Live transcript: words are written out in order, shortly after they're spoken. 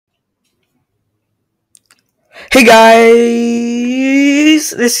Hey guys,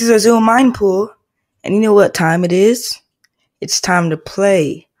 this is AzulMindPool, and you know what time it is? It's time to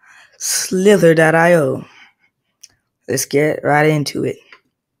play Slither.io. Let's get right into it.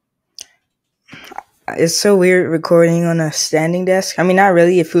 It's so weird recording on a standing desk. I mean, not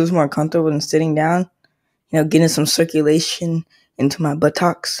really. It feels more comfortable than sitting down. Getting some circulation into my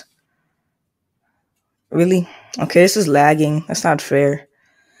buttocks. Really? Okay, this is lagging. That's not fair.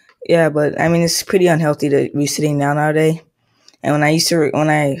 Yeah, but I mean, it's pretty unhealthy to be sitting down all day. And when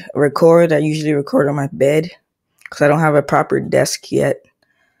I record, I usually record on my bed because I don't have a proper desk yet.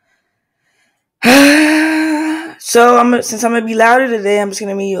 So since I'm gonna be louder today, I'm just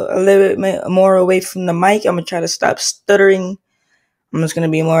gonna be a little bit more away from the mic. I'm gonna try to stop stuttering. I'm just gonna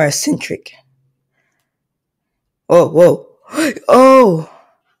be more eccentric. Whoa. Oh!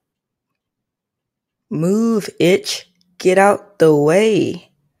 Move, itch. Get out the way.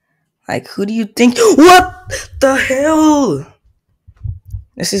 Like, who do you think? What the hell?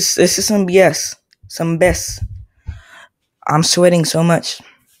 This is some BS. Some BS. I'm sweating so much.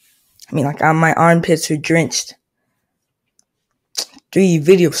 I mean, like, my armpits are drenched. 3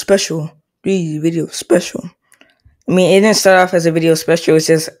 video special. I mean, it didn't start off as a video special. It's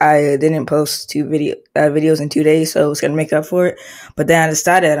just I didn't post videos in 2 days, so I was gonna make up for it. But then I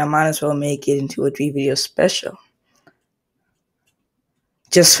decided I might as well make it into a 3 video special,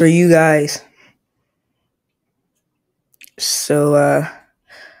 just for you guys. So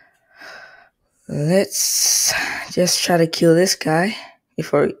let's just try to kill this guy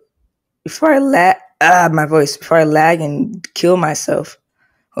before I lag. Before I lag and kill myself.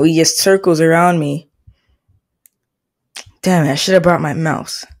 Oh, he just circles around me. Damn it, I should have brought my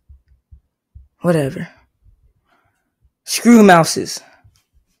mouse. Whatever. Screw mouses.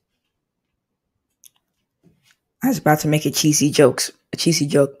 I was about to make a cheesy joke,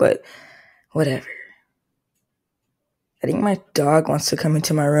 but whatever. I think my dog wants to come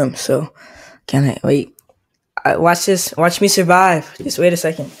into my room, so can I wait? Watch this. Watch me survive. Just wait a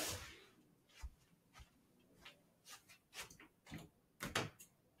second.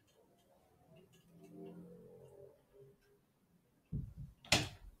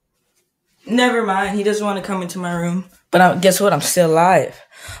 Never mind. He doesn't want to come into my room. But guess what? I'm still alive.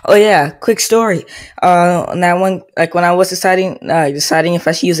 Oh yeah, quick story. That one, like when I was deciding if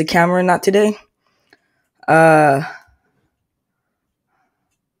I should use a camera or not today.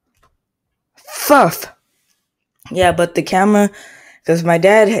 Fuff. Yeah, but the camera, because my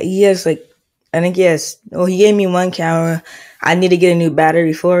dad, he has he gave me one camera. I need to get a new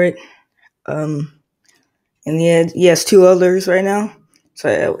battery for it. And he has 2 others right now.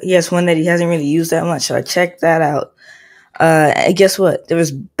 So he has one that he hasn't really used that much. So I checked that out. And guess what?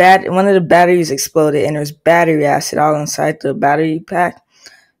 One of the batteries exploded, and there was battery acid all inside the battery pack.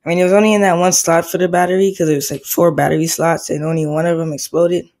 I mean, it was only in that one slot for the battery because there was like 4 battery slots, and only one of them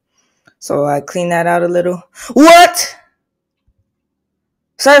exploded. So I cleaned that out a little. What?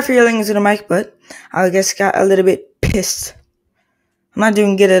 Sorry for yelling into the mic, but I guess got a little bit pissed. I'm not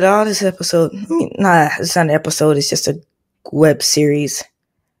doing good at all this episode. I mean, it's not an episode. It's just a web series.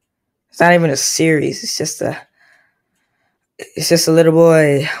 It's not even a series. It's just a little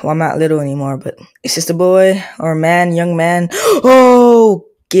boy. Well, I'm not little anymore, but it's just a boy or a man, young man. Oh,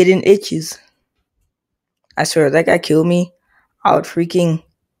 getting itches. I swear, if that guy killed me, I would freaking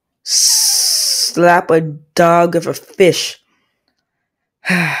slap a dog of a fish.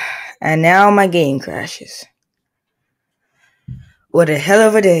 And now my game crashes. What a hell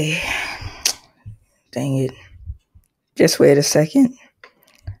of a day. Dang it. Just wait a second.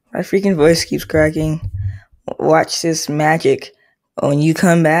 My freaking voice keeps cracking. Watch this magic. When you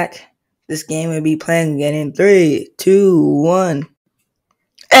come back, this game will be playing again in 3, 2, 1.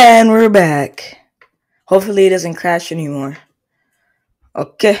 And we're back. Hopefully it doesn't crash anymore.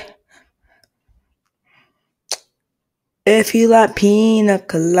 Okay. If you like pina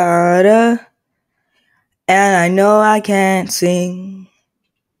colada, and I know I can't sing,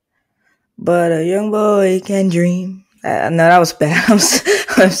 but a young boy can dream. No, that was bad.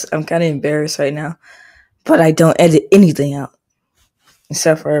 I'm kind of embarrassed right now. But I don't edit anything out.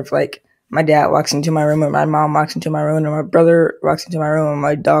 Except for if, like, my dad walks into my room, or my mom walks into my room, or my brother walks into my room, or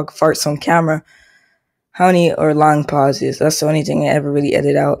my dog farts on camera. Or long pauses. That's the only thing I ever really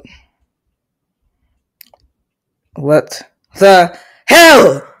edit out. What the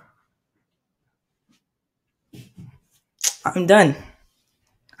hell? I'm done.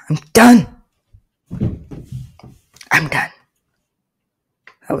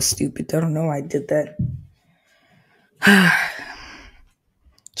 That was stupid. I don't know why I did that.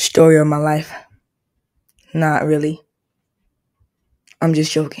 Story of my life. Not really. I'm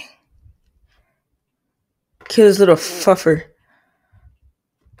just joking. Kill this little fuffer.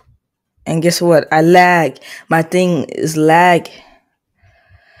 And guess what? I lag. My thing is lag.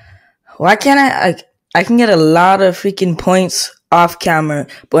 Why can't I can get a lot of freaking points off camera,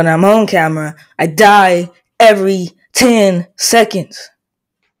 but when I'm on camera, I die every 10 seconds.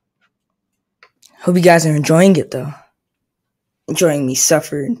 Hope you guys are enjoying it though. Enjoying me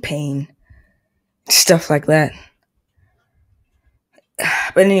suffer and pain. Stuff like that.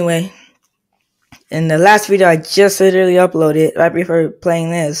 But anyway, in the last video I just literally uploaded, right before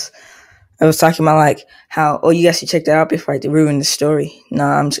playing this, I was talking about like how, oh, you guys should check that out before I ruin the story.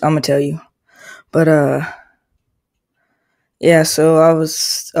 Nah, I'm gonna tell you. But yeah, so I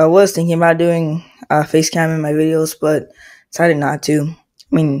was thinking about doing face cam in my videos, but decided not to.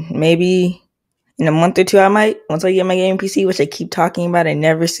 I mean, maybe in a month or two I might, once I get my gaming PC, which I keep talking about, I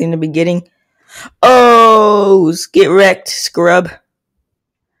never seem to be getting. Oh, get wrecked, scrub.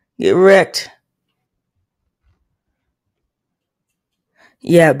 Get wrecked.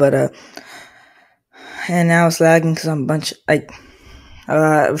 Yeah, but and now it's lagging because I'm a bunch like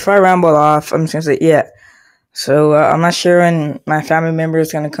before I ramble off, I'm just gonna say yeah. So I'm not sure when my family member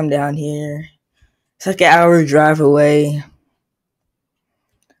is gonna come down here. It's like an hour drive away.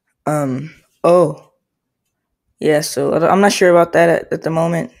 Oh, yeah. So I'm not sure about that at the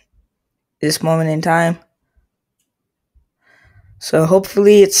moment, this moment in time. So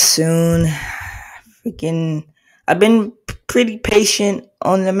hopefully it's soon. Freaking, I've been pretty patient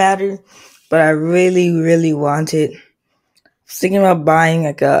on the matter, but I really want it. I was thinking about buying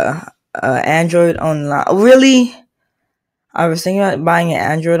like a Android online. Really, I was thinking about buying an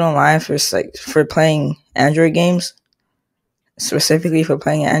Android online for playing Android games, specifically for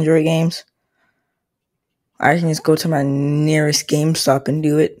playing Android games. I can just go to my nearest GameStop and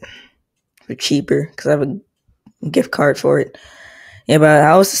do it for cheaper because I have a gift card for it. Yeah, but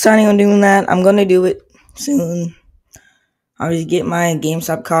I was deciding on doing that. I'm gonna do it soon. I'll just get my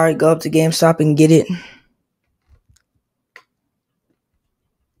GameStop card, go up to GameStop and get it.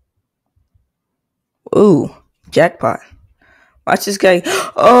 Ooh, jackpot. Watch this guy.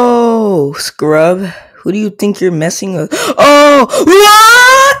 Oh, scrub. Who do you think you're messing with? Oh,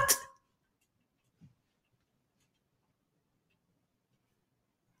 what?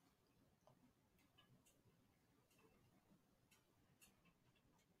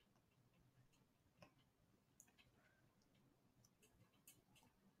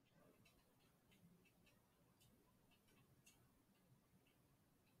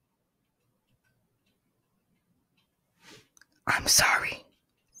 I'm sorry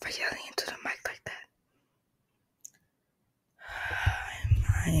for yelling into the mic like that.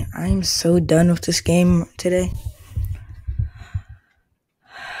 I'm so done with this game today.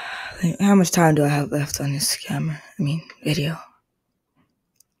 How much time do I have left on this video?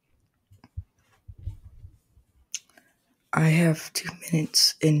 I have 2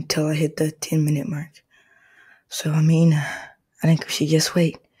 minutes until I hit the 10-minute mark. So, I think we should just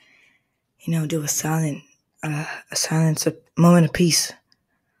wait. Do a moment of peace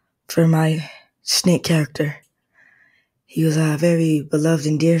for my snake character. He was very beloved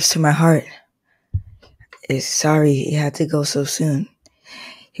and dear to my heart. Sorry he had to go so soon.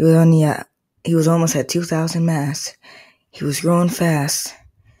 He was almost at 2,000 mass. He was growing fast,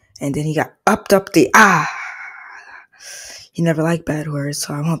 and then he got upped up the He never liked bad words,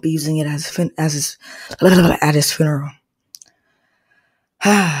 so I won't be using it at his funeral.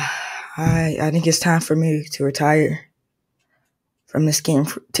 I think it's time for me to retire from this game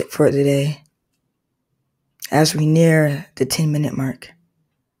for today. As we near the 10-minute mark,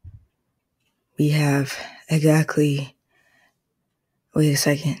 we have exactly. Wait a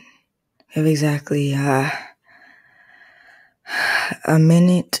second. We have exactly a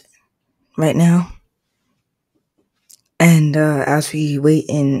minute right now. And as we wait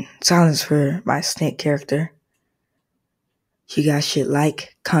in silence for my snake character, you guys should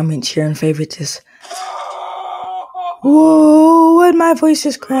like, comment, share, and favorite this. Whoa, what? My voice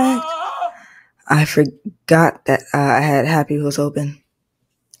is cracked. I forgot that I had Happy Wheels open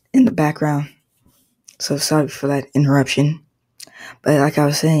in the background. So sorry for that interruption. But like I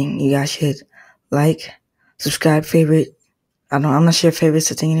was saying, you guys should like, subscribe, favorite. I'm not sure if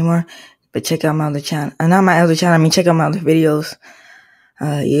favorite's a thing anymore. But check out my other channel. Not my other channel, check out my other videos.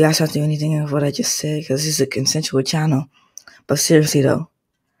 You guys don't do anything of what I just said, because this is a consensual channel. But seriously though,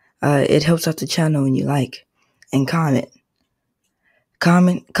 it helps out the channel when you like and comment.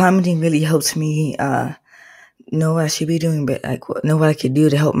 Commenting really helps me know what I should be doing, but know what I could do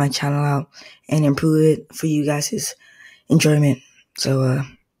to help my channel out and improve it for you guys' enjoyment. So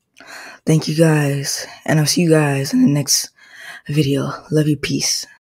thank you guys, and I'll see you guys in the next video. Love you, peace.